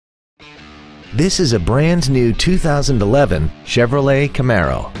This is a brand new 2011 Chevrolet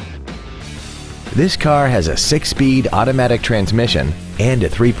Camaro. This car has a 6-speed automatic transmission and a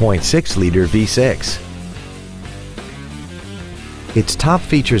 3.6-liter V6. Its top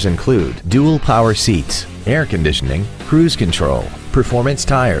features include dual power seats, air conditioning, cruise control, performance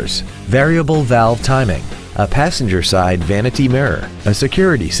tires, variable valve timing, a passenger side vanity mirror, a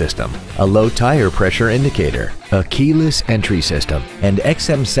security system, a low tire pressure indicator, a keyless entry system, and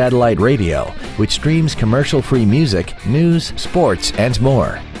XM satellite radio, which streams commercial-free music, news, sports, and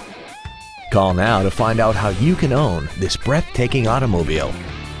more. Call now to find out how you can own this breathtaking automobile.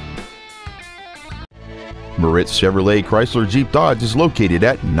 Moritz Chevrolet Chrysler Jeep Dodge is located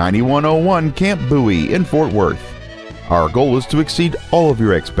at 9101 Camp Bowie in Fort Worth. Our goal is to exceed all of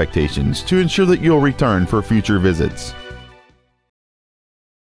your expectations to ensure that you'll return for future visits.